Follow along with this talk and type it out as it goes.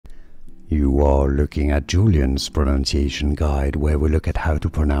You are looking at Julian's pronunciation guide, where we look at how to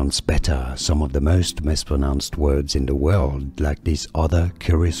pronounce better some of the most mispronounced words in the world, like this other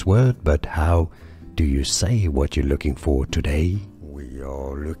curious word. But how do you say what you're looking for today? We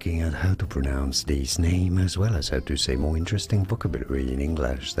are looking at how to pronounce this name, as well as how to say more interesting vocabulary in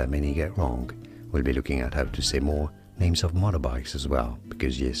English that many get wrong. We'll be looking at how to say more names of motorbikes as well,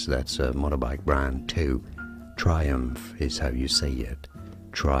 because yes, that's a motorbike brand too. Triumph is how you say it.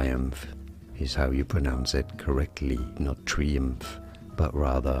 Triumph is how you pronounce it correctly, not triumph, but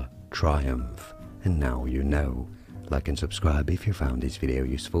rather triumph. And now you know. Like and subscribe if you found this video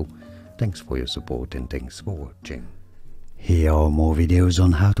useful. Thanks for your support and thanks for watching. Here are more videos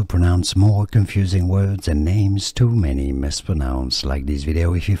on how to pronounce more confusing words and names too many mispronounced. Like this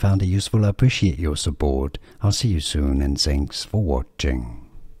video if you found it useful. I appreciate your support. I'll see you soon and thanks for watching.